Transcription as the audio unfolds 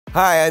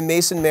Hi, I'm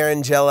Mason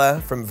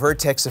Marangella from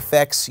Vertex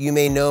Effects. You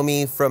may know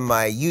me from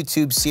my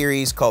YouTube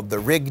series called The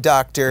Rig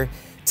Doctor.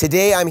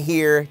 Today I'm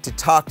here to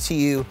talk to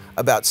you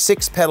about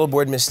 6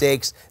 pedalboard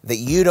mistakes that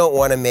you don't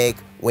want to make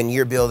when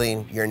you're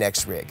building your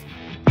next rig.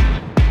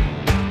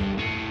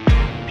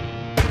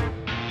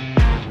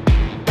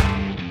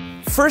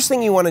 First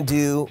thing you want to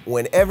do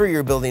whenever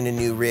you're building a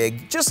new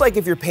rig, just like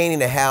if you're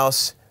painting a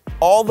house,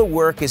 all the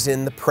work is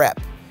in the prep.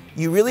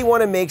 You really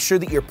want to make sure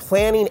that you're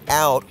planning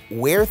out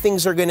where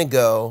things are going to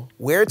go,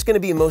 where it's going to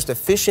be most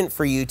efficient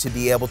for you to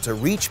be able to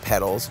reach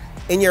pedals,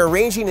 and you're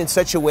arranging in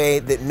such a way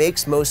that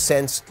makes most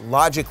sense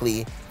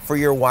logically for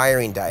your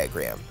wiring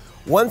diagram.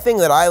 One thing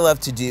that I love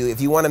to do if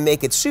you want to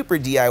make it super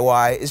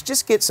DIY is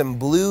just get some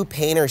blue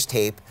painter's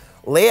tape,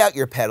 lay out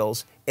your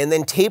pedals, and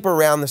then tape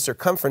around the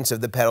circumference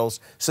of the pedals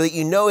so that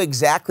you know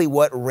exactly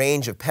what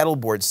range of pedal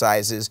board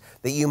sizes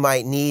that you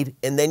might need,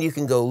 and then you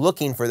can go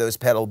looking for those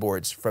pedal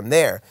boards from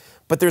there.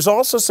 But there's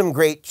also some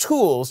great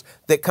tools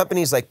that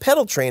companies like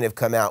Pedal Train have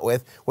come out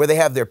with where they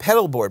have their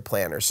pedal board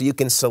planner. So you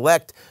can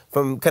select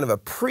from kind of a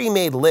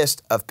pre-made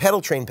list of Pedal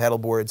Train pedal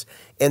boards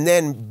and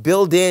then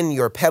build in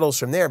your pedals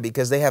from there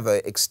because they have an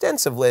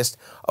extensive list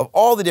of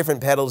all the different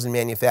pedals and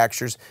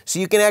manufacturers. So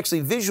you can actually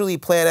visually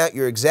plan out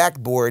your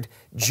exact board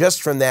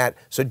just from that.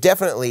 So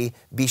definitely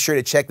be sure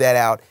to check that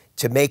out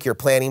to make your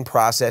planning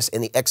process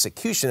and the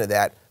execution of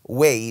that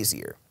way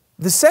easier.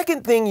 The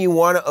second thing you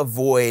want to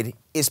avoid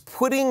is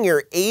putting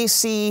your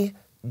AC,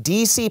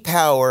 DC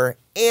power,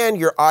 and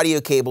your audio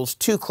cables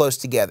too close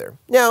together.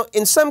 Now,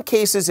 in some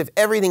cases, if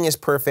everything is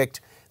perfect,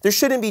 there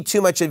shouldn't be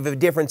too much of a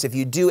difference if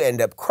you do end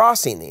up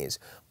crossing these.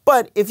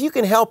 But if you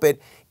can help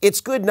it,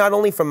 it's good not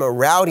only from a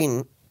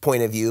routing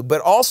point of view,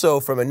 but also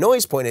from a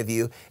noise point of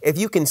view, if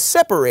you can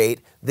separate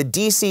the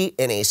DC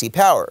and AC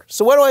power.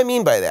 So what do I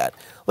mean by that?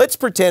 Let's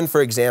pretend,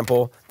 for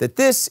example, that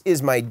this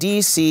is my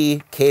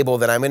DC cable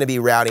that I'm going to be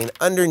routing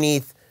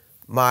underneath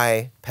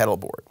my pedal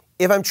board.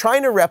 If I'm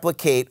trying to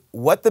replicate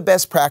what the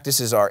best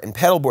practices are in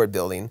pedal board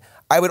building,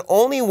 I would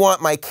only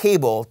want my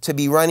cable to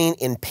be running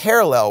in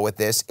parallel with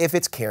this if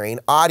it's carrying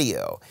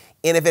audio.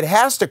 And if it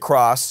has to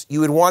cross, you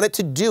would want it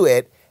to do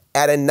it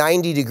at a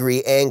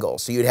 90-degree angle.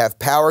 So you'd have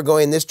power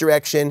going this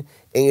direction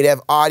and you'd have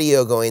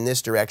audio going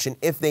this direction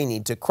if they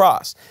need to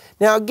cross.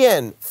 Now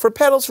again, for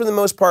pedals for the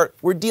most part,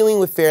 we're dealing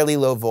with fairly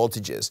low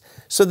voltages.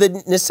 So the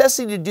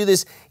necessity to do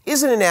this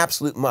isn't an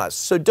absolute must.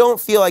 So don't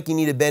feel like you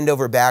need to bend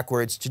over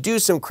backwards to do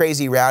some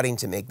crazy routing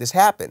to make this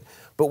happen.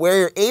 But where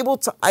you're able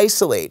to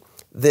isolate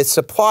the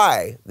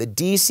supply, the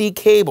DC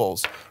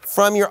cables,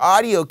 from your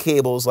audio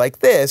cables like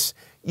this,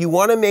 you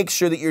want to make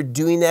sure that you're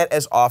doing that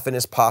as often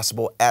as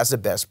possible as a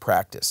best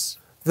practice.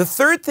 The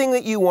third thing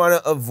that you want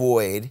to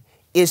avoid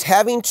is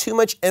having too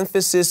much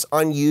emphasis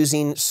on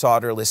using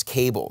solderless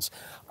cables.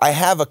 I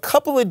have a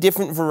couple of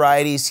different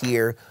varieties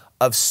here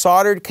of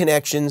soldered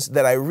connections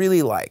that I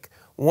really like.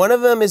 One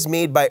of them is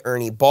made by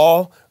Ernie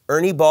Ball.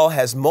 Ernie Ball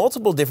has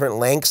multiple different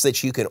lengths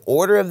that you can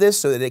order of this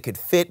so that it could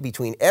fit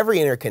between every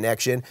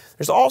interconnection.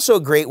 There's also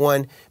a great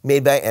one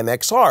made by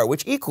MXR,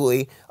 which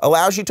equally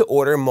allows you to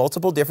order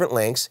multiple different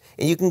lengths,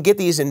 and you can get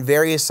these in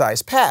various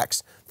size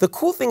packs. The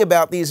cool thing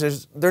about these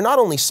is they're not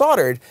only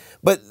soldered,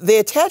 but they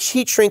attach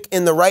heat shrink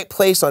in the right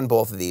place on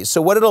both of these.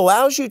 So what it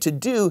allows you to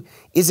do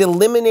is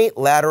eliminate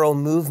lateral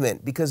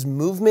movement, because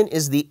movement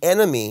is the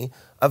enemy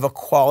of a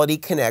quality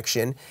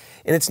connection,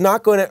 and it's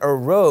not going to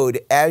erode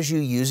as you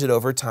use it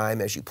over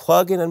time, as you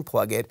plug and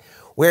unplug it.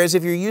 Whereas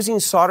if you're using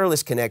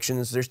solderless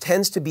connections, there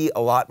tends to be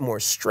a lot more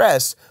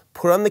stress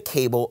put on the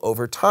cable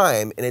over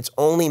time, and it's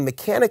only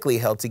mechanically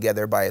held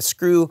together by a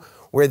screw,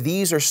 where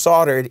these are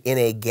soldered in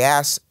a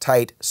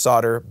gas-tight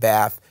solder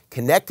bath,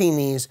 connecting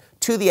these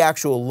to the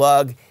actual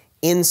lug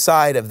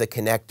inside of the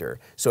connector.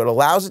 So it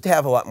allows it to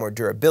have a lot more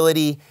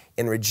durability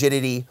and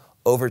rigidity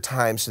over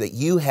time so that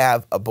you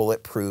have a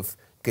bulletproof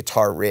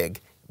guitar rig,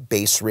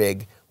 bass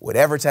rig,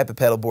 whatever type of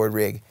pedal board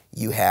rig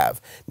you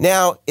have.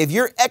 Now, if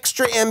you're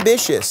extra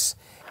ambitious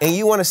and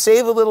you want to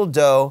save a little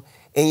dough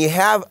and you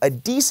have a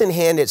decent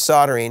hand at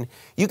soldering,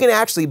 you can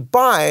actually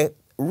buy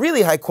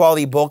really high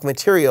quality bulk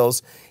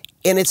materials,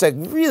 and it's a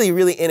really,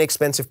 really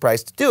inexpensive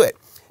price to do it.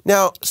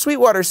 Now,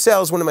 Sweetwater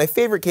sells one of my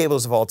favorite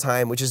cables of all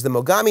time, which is the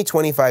Mogami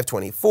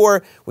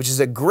 2524, which is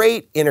a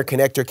great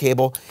interconnector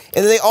cable.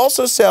 And they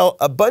also sell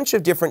a bunch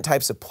of different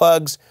types of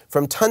plugs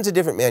from tons of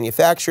different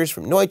manufacturers,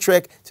 from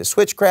Neutrik to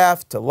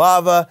Switchcraft to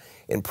Lava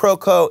and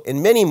Proco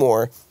and many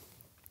more.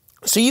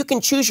 So you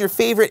can choose your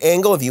favorite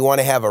angle if you want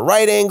to have a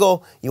right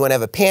angle, you want to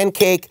have a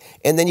pancake,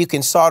 and then you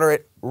can solder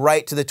it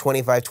right to the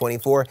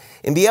 2524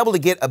 and be able to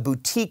get a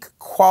boutique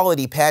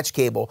quality patch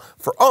cable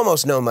for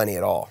almost no money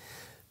at all.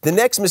 The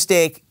next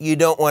mistake you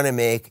don't want to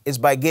make is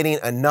by getting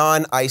a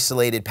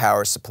non-isolated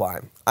power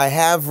supply. I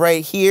have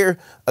right here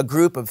a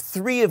group of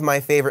 3 of my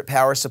favorite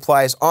power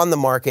supplies on the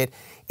market,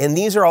 and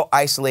these are all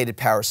isolated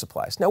power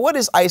supplies. Now, what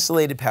does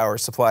isolated power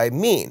supply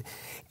mean?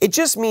 It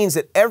just means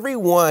that every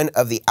one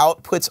of the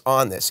outputs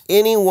on this,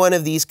 any one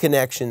of these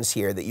connections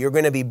here that you're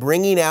going to be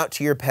bringing out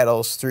to your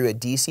pedals through a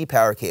DC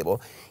power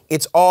cable,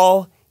 it's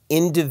all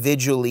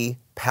individually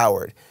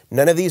powered.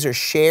 None of these are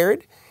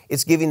shared.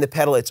 It's giving the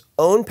pedal its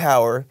own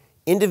power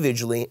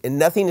individually, and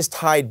nothing is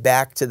tied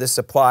back to the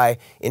supply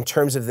in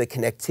terms of the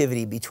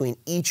connectivity between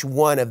each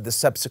one of the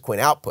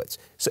subsequent outputs.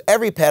 So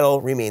every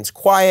pedal remains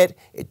quiet,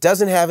 it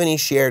doesn't have any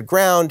shared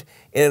ground,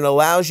 and it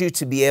allows you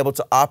to be able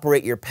to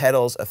operate your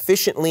pedals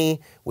efficiently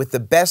with the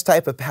best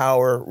type of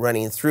power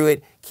running through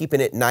it,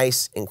 keeping it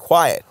nice and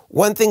quiet.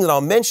 One thing that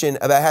I'll mention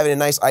about having a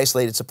nice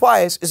isolated supply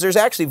is there's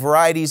actually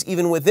varieties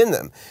even within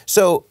them.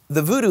 So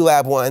the Voodoo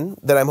Lab one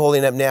that I'm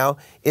holding up now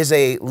is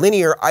a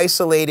linear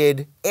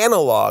isolated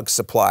analog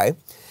supply.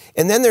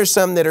 And then there's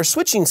some that are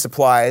switching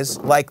supplies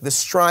like the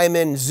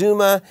Strymon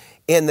Zuma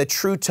and the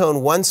True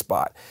Tone One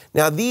Spot.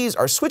 Now these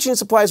are switching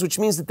supplies, which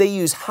means that they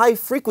use high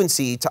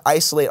frequency to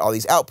isolate all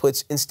these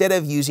outputs instead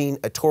of using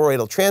a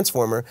toroidal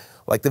transformer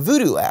like the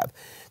Voodoo Lab.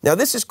 Now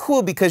this is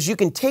cool because you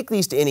can take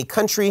these to any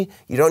country.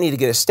 You don't need to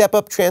get a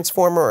step-up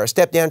transformer or a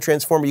step-down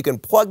transformer. You can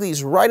plug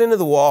these right into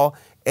the wall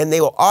and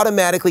they will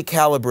automatically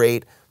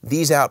calibrate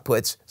these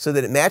outputs so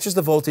that it matches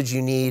the voltage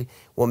you need,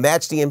 will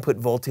match the input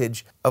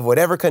voltage of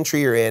whatever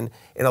country you're in,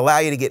 and allow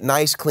you to get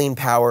nice clean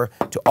power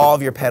to all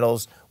of your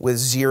pedals with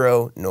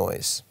zero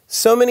noise.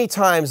 So many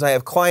times I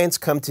have clients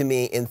come to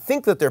me and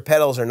think that their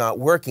pedals are not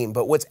working,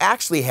 but what's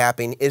actually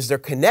happening is their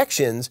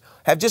connections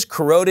have just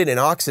corroded and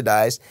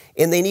oxidized,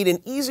 and they need an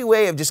easy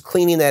way of just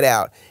cleaning that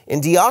out.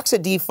 And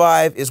Deoxit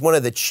D5 is one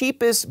of the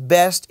cheapest,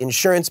 best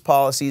insurance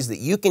policies that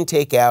you can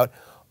take out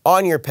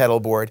on your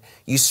pedal board.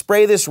 You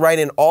spray this right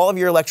in all of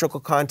your electrical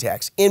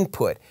contacts,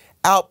 input,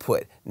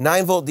 output,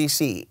 9-volt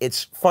DC.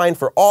 It's fine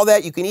for all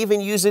that. You can even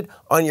use it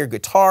on your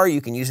guitar. You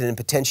can use it in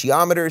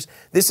potentiometers.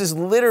 This is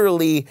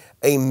literally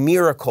a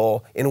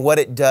miracle in what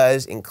it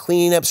does in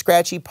cleaning up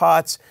scratchy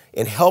pots,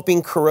 in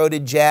helping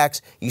corroded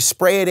jacks. You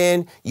spray it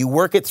in, you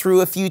work it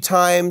through a few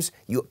times,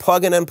 you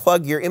plug and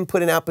unplug your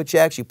input and output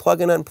jacks, you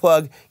plug and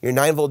unplug your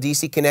 9-volt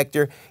DC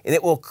connector, and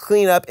it will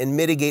clean up and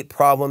mitigate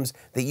problems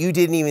that you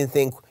didn't even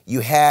think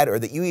you had or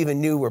that you even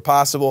knew were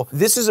possible.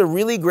 This is a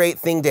really great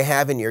thing to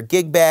have in your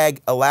gig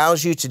bag.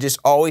 Allows you to just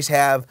always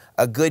have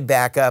a good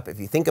backup. If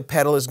you think a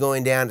pedal is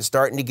going down, it's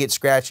starting to get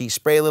scratchy,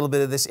 spray a little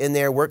bit of this in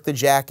there, work the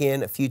jack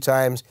in a few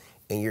times,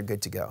 and you're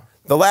good to go.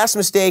 The last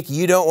mistake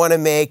you don't want to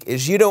make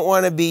is you don't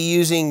want to be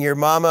using your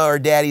mama or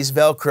daddy's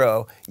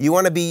Velcro. You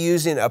want to be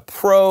using a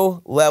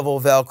pro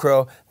level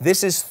Velcro.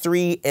 This is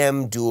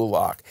 3M Dual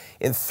Lock.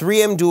 And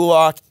 3M Dual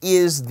Lock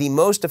is the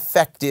most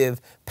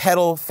effective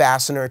pedal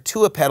fastener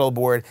to a pedal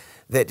board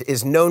that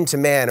is known to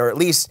man, or at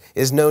least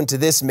is known to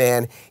this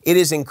man. It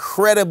is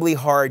incredibly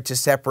hard to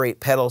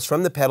separate pedals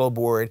from the pedal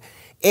board,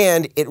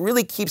 and it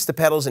really keeps the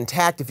pedals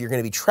intact if you're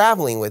going to be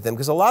traveling with them,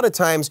 because a lot of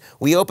times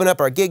we open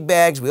up our gig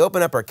bags, we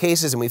open up our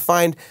cases, and we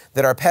find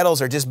that our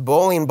pedals are just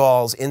bowling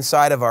balls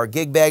inside of our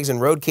gig bags and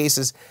road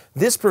cases.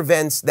 This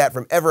prevents that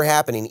from ever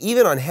happening.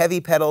 Even on heavy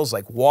pedals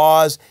like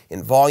wahs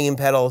and volume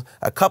pedals,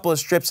 a couple of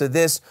strips of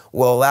this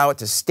will allow it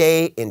to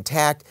stay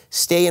intact,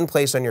 stay in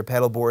place on your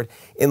pedal board,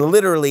 and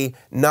literally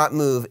not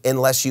move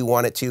unless you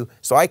want it to.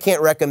 So I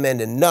can't recommend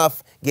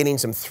enough getting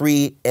some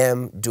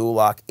 3M Dual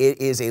Lock.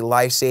 It is a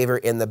lifesaver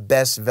and the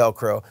best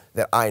Velcro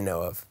that I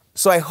know of.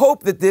 So I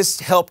hope that this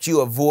helped you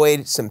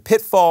avoid some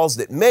pitfalls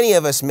that many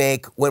of us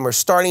make when we're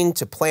starting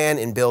to plan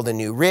and build a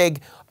new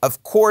rig.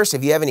 Of course,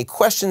 if you have any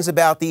questions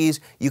about these,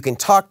 you can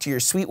talk to your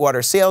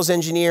Sweetwater sales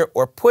engineer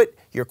or put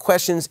your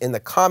questions in the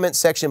comment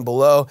section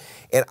below,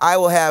 and I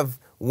will have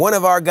one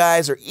of our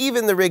guys, or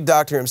even the rig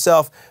doctor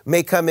himself,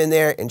 may come in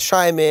there and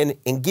chime in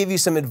and give you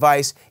some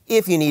advice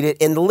if you need it.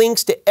 And the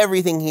links to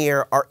everything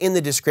here are in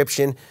the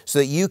description so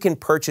that you can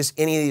purchase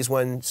any of these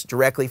ones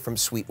directly from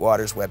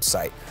Sweetwater's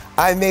website.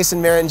 I'm Mason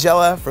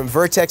Marangella from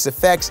Vertex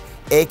Effects,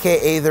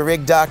 aka the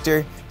Rig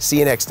Doctor. See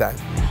you next time.